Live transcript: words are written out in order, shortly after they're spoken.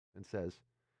and says,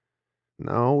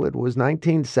 "No, it was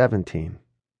 1917.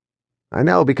 I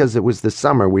know because it was the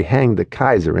summer we hanged the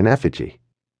Kaiser in effigy."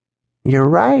 "You're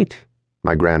right,"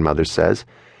 my grandmother says.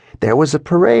 "There was a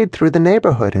parade through the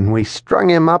neighborhood and we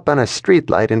strung him up on a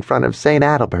streetlight in front of St.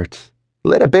 Adalbert's,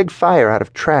 lit a big fire out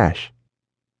of trash."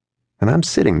 And I'm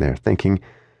sitting there thinking,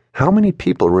 how many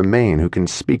people remain who can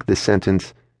speak the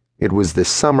sentence, "It was the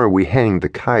summer we hanged the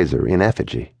Kaiser in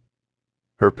effigy"?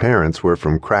 Her parents were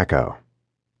from Krakow.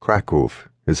 Krakow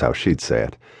is how she'd say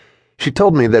it. She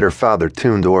told me that her father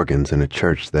tuned organs in a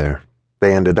church there.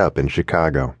 They ended up in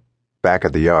Chicago, back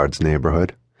at the Yards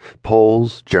neighborhood.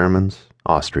 Poles, Germans,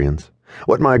 Austrians.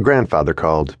 What my grandfather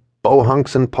called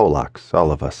bohunks and Polacks,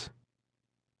 all of us.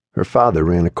 Her father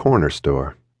ran a corner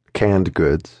store, canned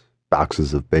goods,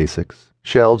 boxes of basics,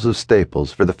 shelves of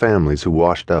staples for the families who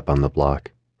washed up on the block.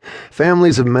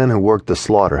 Families of men who worked the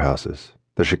slaughterhouses,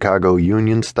 the Chicago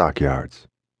Union stockyards.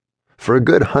 For a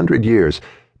good 100 years,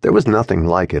 there was nothing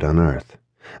like it on earth.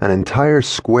 An entire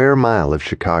square mile of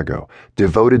Chicago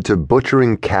devoted to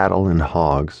butchering cattle and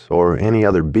hogs, or any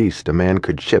other beast a man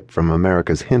could ship from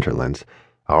America's hinterlands,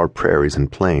 our prairies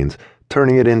and plains,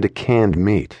 turning it into canned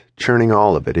meat, churning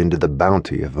all of it into the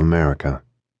bounty of America.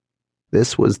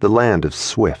 This was the land of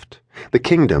Swift, the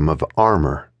kingdom of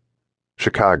armor.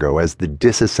 Chicago as the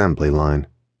disassembly line.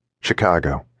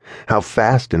 Chicago, how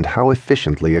fast and how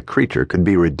efficiently a creature could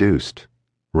be reduced,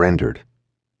 rendered,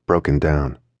 broken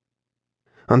down.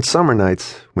 On summer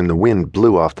nights, when the wind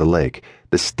blew off the lake,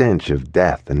 the stench of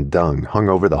death and dung hung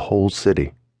over the whole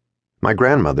city. My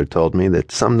grandmother told me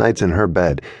that some nights in her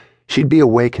bed, she'd be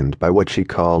awakened by what she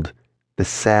called the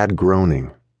sad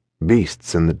groaning,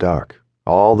 beasts in the dark,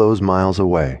 all those miles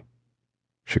away.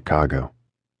 Chicago.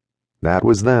 That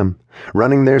was them,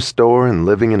 running their store and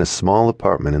living in a small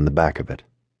apartment in the back of it.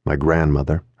 My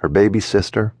grandmother, her baby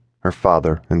sister, her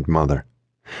father and mother.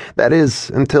 That is,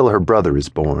 until her brother is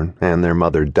born and their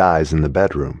mother dies in the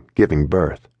bedroom, giving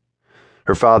birth.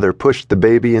 Her father pushed the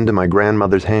baby into my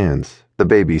grandmother's hands. The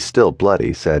baby, still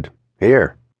bloody, said,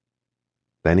 "Here."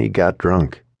 Then he got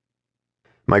drunk.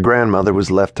 My grandmother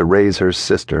was left to raise her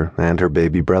sister and her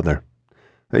baby brother.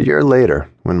 A year later,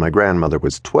 when my grandmother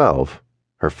was 12,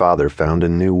 her father found a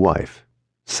new wife,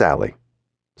 Sally.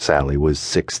 Sally was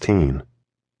 16.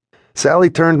 Sally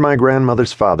turned my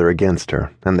grandmother's father against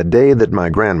her, and the day that my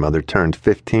grandmother turned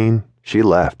 15, she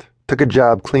left, took a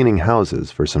job cleaning houses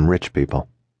for some rich people.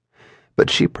 But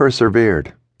she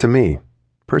persevered. To me,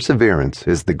 perseverance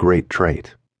is the great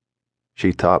trait.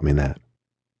 She taught me that.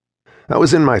 I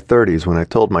was in my 30s when I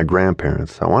told my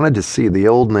grandparents I wanted to see the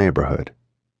old neighborhood.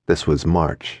 This was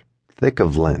March, thick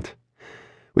of Lent.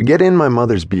 We get in my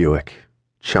mother's Buick.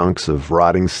 Chunks of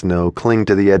rotting snow cling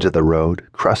to the edge of the road,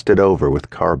 crusted over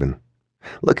with carbon,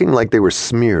 looking like they were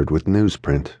smeared with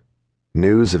newsprint.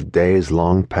 News of days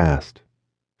long past,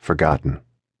 forgotten.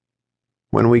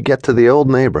 When we get to the old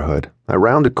neighborhood, I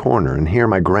round a corner and hear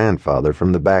my grandfather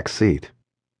from the back seat.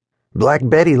 "Black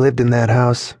Betty lived in that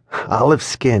house. Olive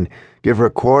skin. Give her a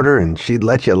quarter and she'd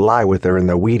let you lie with her in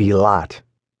the weedy lot."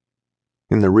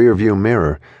 In the rearview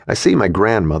mirror, I see my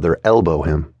grandmother elbow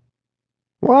him.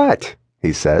 "What?"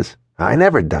 he says. "I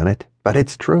never done it, but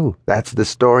it's true. That's the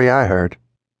story I heard."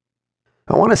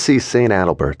 I want to see St.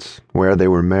 Adalbert's, where they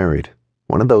were married.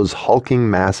 One of those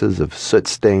hulking masses of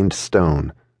soot-stained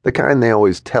stone, the kind they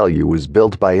always tell you was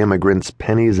built by immigrants'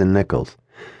 pennies and nickels.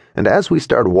 And as we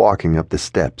start walking up the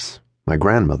steps, my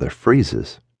grandmother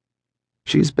freezes.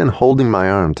 She's been holding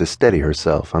my arm to steady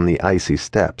herself on the icy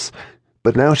steps,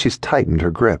 but now she's tightened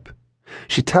her grip.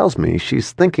 She tells me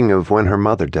she's thinking of when her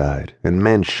mother died and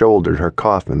men shouldered her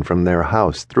coffin from their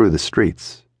house through the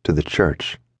streets to the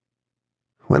church.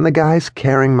 "When the guys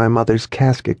carrying my mother's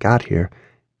casket got here,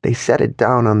 they set it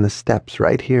down on the steps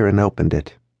right here and opened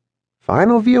it.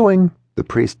 'Final viewing,' the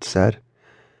priest said.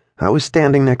 I was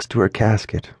standing next to her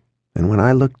casket, and when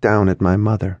I looked down at my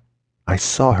mother, I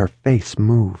saw her face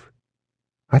move.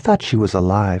 I thought she was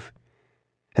alive,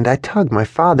 and I tugged my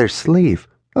father's sleeve.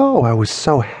 Oh, I was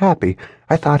so happy.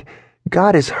 I thought,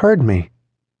 God has heard me.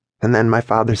 And then my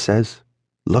father says,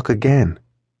 'Look again.'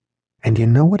 And you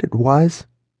know what it was?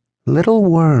 Little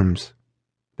worms.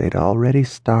 They'd already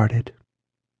started."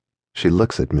 She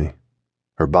looks at me.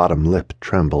 Her bottom lip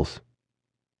trembles.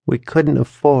 "We couldn't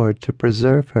afford to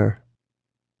preserve her."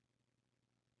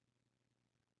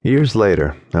 Years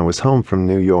later, I was home from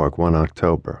New York one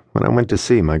October when I went to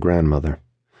see my grandmother.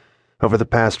 Over the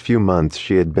past few months,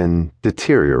 she had been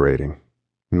deteriorating,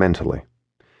 mentally.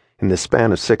 In the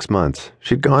span of 6 months,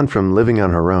 she'd gone from living on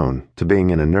her own to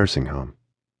being in a nursing home.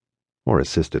 Or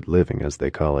assisted living, as they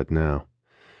call it now.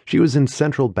 She was in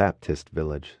Central Baptist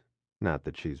Village. Not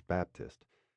that she's Baptist.